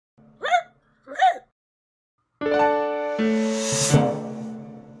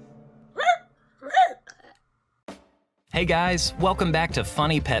Hey guys, welcome back to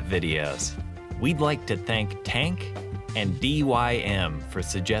Funny Pet Videos. We'd like to thank Tank and DYM for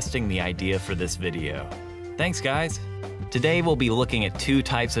suggesting the idea for this video. Thanks guys. Today we'll be looking at two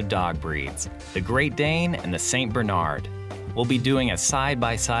types of dog breeds, the Great Dane and the Saint Bernard. We'll be doing a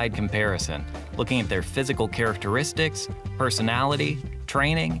side-by-side comparison, looking at their physical characteristics, personality,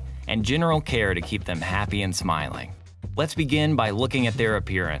 training, and general care to keep them happy and smiling. Let's begin by looking at their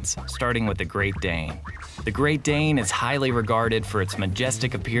appearance, starting with the Great Dane. The Great Dane is highly regarded for its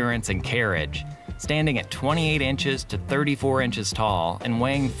majestic appearance and carriage, standing at 28 inches to 34 inches tall and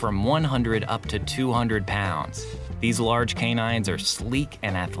weighing from 100 up to 200 pounds. These large canines are sleek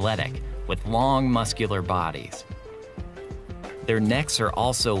and athletic, with long, muscular bodies. Their necks are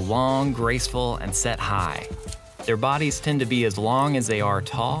also long, graceful, and set high. Their bodies tend to be as long as they are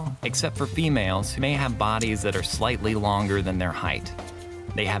tall, except for females who may have bodies that are slightly longer than their height.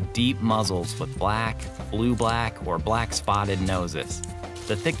 They have deep muzzles with black, blue-black, or black-spotted noses.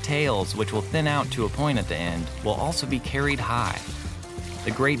 The thick tails, which will thin out to a point at the end, will also be carried high.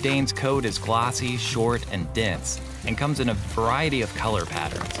 The Great Dane's coat is glossy, short, and dense, and comes in a variety of color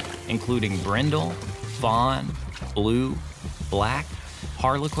patterns, including brindle, fawn, blue, black,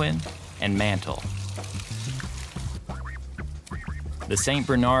 harlequin, and mantle. The Saint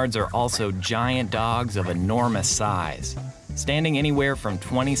Bernards are also giant dogs of enormous size, standing anywhere from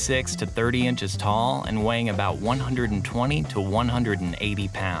 26 to 30 inches tall and weighing about 120 to 180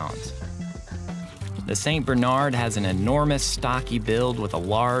 pounds. The Saint Bernard has an enormous stocky build with a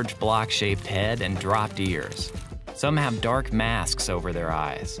large block-shaped head and dropped ears. Some have dark masks over their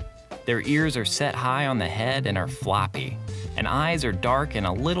eyes. Their ears are set high on the head and are floppy, and eyes are dark and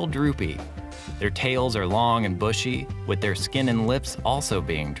a little droopy. Their tails are long and bushy, with their skin and lips also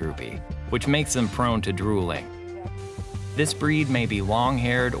being droopy, which makes them prone to drooling. This breed may be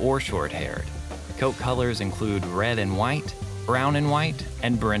long-haired or short-haired. Coat colors include red and white, brown and white,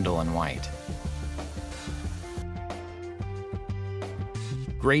 and brindle and white.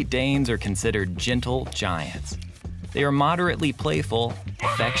 Great Danes are considered gentle giants. They are moderately playful,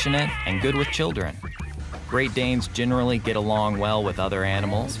 affectionate, and good with children. Great Danes generally get along well with other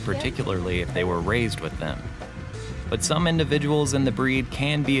animals, particularly if they were raised with them. But some individuals in the breed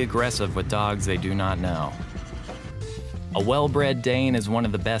can be aggressive with dogs they do not know. A well-bred Dane is one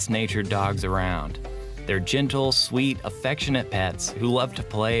of the best-natured dogs around. They're gentle, sweet, affectionate pets who love to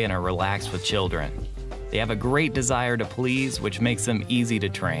play and are relaxed with children. They have a great desire to please, which makes them easy to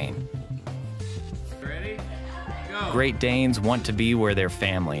train. Ready? Go. Great Danes want to be where their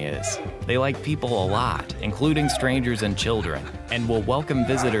family is. They like people a lot, including strangers and children, and will welcome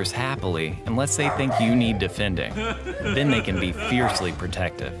visitors happily unless they think you need defending. Then they can be fiercely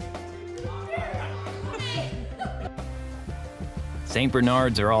protective. Saint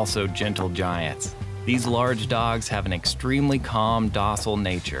Bernards are also gentle giants. These large dogs have an extremely calm, docile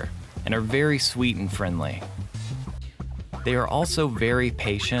nature and are very sweet and friendly. They are also very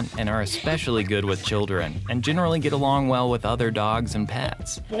patient and are especially good with children and generally get along well with other dogs and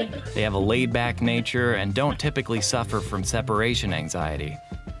pets. They have a laid-back nature and don't typically suffer from separation anxiety.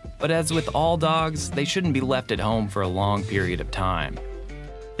 But as with all dogs, they shouldn't be left at home for a long period of time.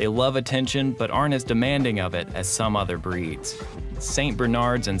 They love attention but aren't as demanding of it as some other breeds. Saint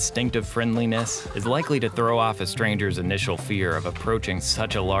Bernard's instinctive friendliness is likely to throw off a stranger's initial fear of approaching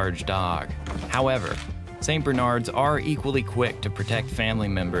such a large dog. However, Saint Bernards are equally quick to protect family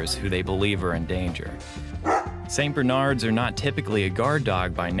members who they believe are in danger. Saint Bernards are not typically a guard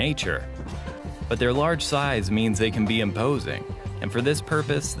dog by nature, but their large size means they can be imposing, and for this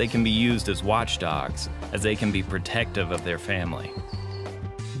purpose they can be used as watchdogs, as they can be protective of their family.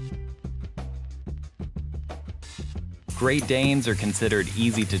 Great Danes are considered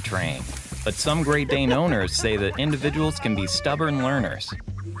easy to train, but some Great Dane owners say that individuals can be stubborn learners.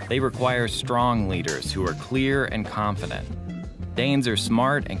 They require strong leaders who are clear and confident. Danes are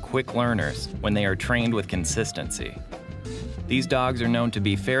smart and quick learners when they are trained with consistency. These dogs are known to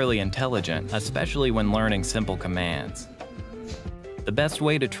be fairly intelligent, especially when learning simple commands. The best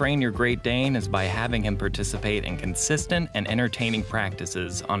way to train your Great Dane is by having him participate in consistent and entertaining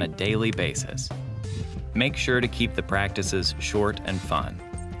practices on a daily basis. Make sure to keep the practices short and fun.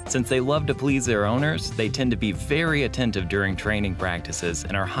 Since they love to please their owners, they tend to be very attentive during training practices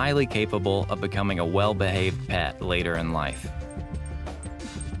and are highly capable of becoming a well-behaved pet later in life.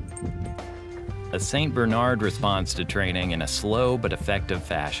 A Saint Bernard responds to training in a slow but effective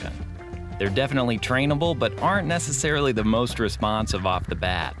fashion. They're definitely trainable, but aren't necessarily the most responsive off the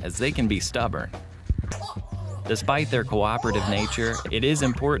bat, as they can be stubborn. Despite their cooperative nature, it is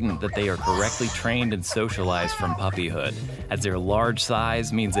important that they are correctly trained and socialized from puppyhood, as their large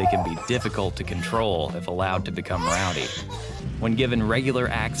size means they can be difficult to control if allowed to become rowdy. When given regular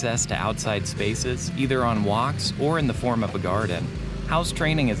access to outside spaces, either on walks or in the form of a garden, house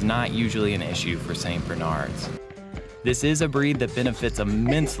training is not usually an issue for St. Bernards. This is a breed that benefits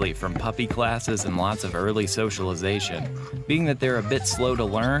immensely from puppy classes and lots of early socialization. Being that they're a bit slow to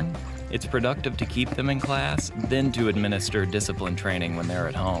learn, it's productive to keep them in class, then to administer discipline training when they're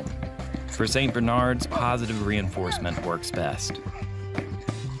at home. For St. Bernards, positive reinforcement works best.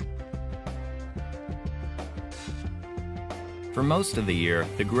 For most of the year,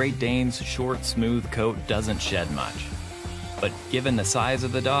 the Great Dane's short, smooth coat doesn't shed much. But given the size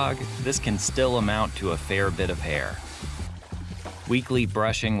of the dog, this can still amount to a fair bit of hair. Weekly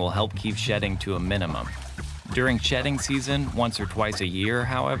brushing will help keep shedding to a minimum. During shedding season, once or twice a year,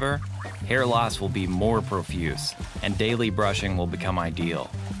 however, hair loss will be more profuse, and daily brushing will become ideal.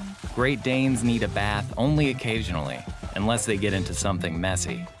 Great Danes need a bath only occasionally, unless they get into something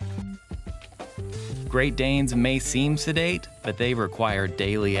messy. Great Danes may seem sedate, but they require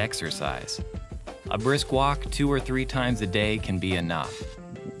daily exercise. A brisk walk 2 or 3 times a day can be enough.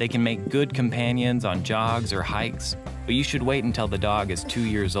 They can make good companions on jogs or hikes, but you should wait until the dog is 2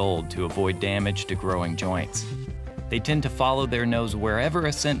 years old to avoid damage to growing joints. They tend to follow their nose wherever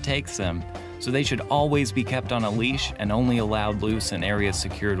a scent takes them, so they should always be kept on a leash and only allowed loose in areas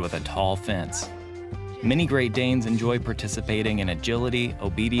secured with a tall fence. Many Great Danes enjoy participating in agility,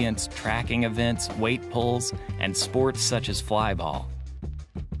 obedience, tracking events, weight pulls, and sports such as flyball.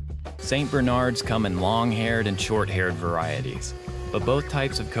 St. Bernards come in long-haired and short-haired varieties, but both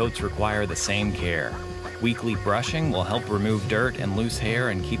types of coats require the same care. Weekly brushing will help remove dirt and loose hair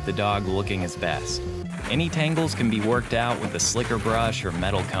and keep the dog looking his best. Any tangles can be worked out with a slicker brush or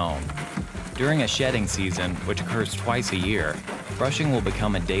metal comb. During a shedding season, which occurs twice a year, brushing will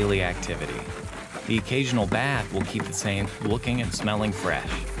become a daily activity. The occasional bath will keep the Saint looking and smelling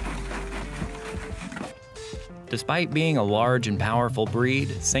fresh. Despite being a large and powerful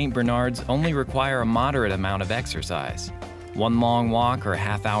breed, St. Bernards only require a moderate amount of exercise. One long walk or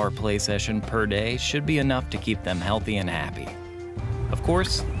half-hour play session per day should be enough to keep them healthy and happy. Of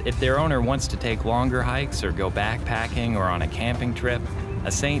course, if their owner wants to take longer hikes or go backpacking or on a camping trip,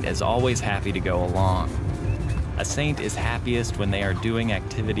 a Saint is always happy to go along. A Saint is happiest when they are doing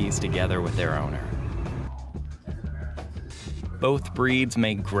activities together with their owner. Both breeds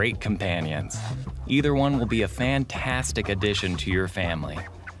make great companions. Either one will be a fantastic addition to your family.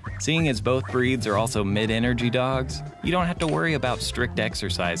 Seeing as both breeds are also mid-energy dogs, you don't have to worry about strict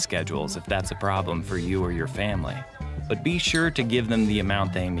exercise schedules if that's a problem for you or your family. But be sure to give them the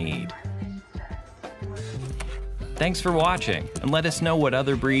amount they need. Thanks for watching, and let us know what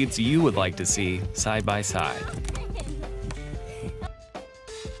other breeds you would like to see side by side.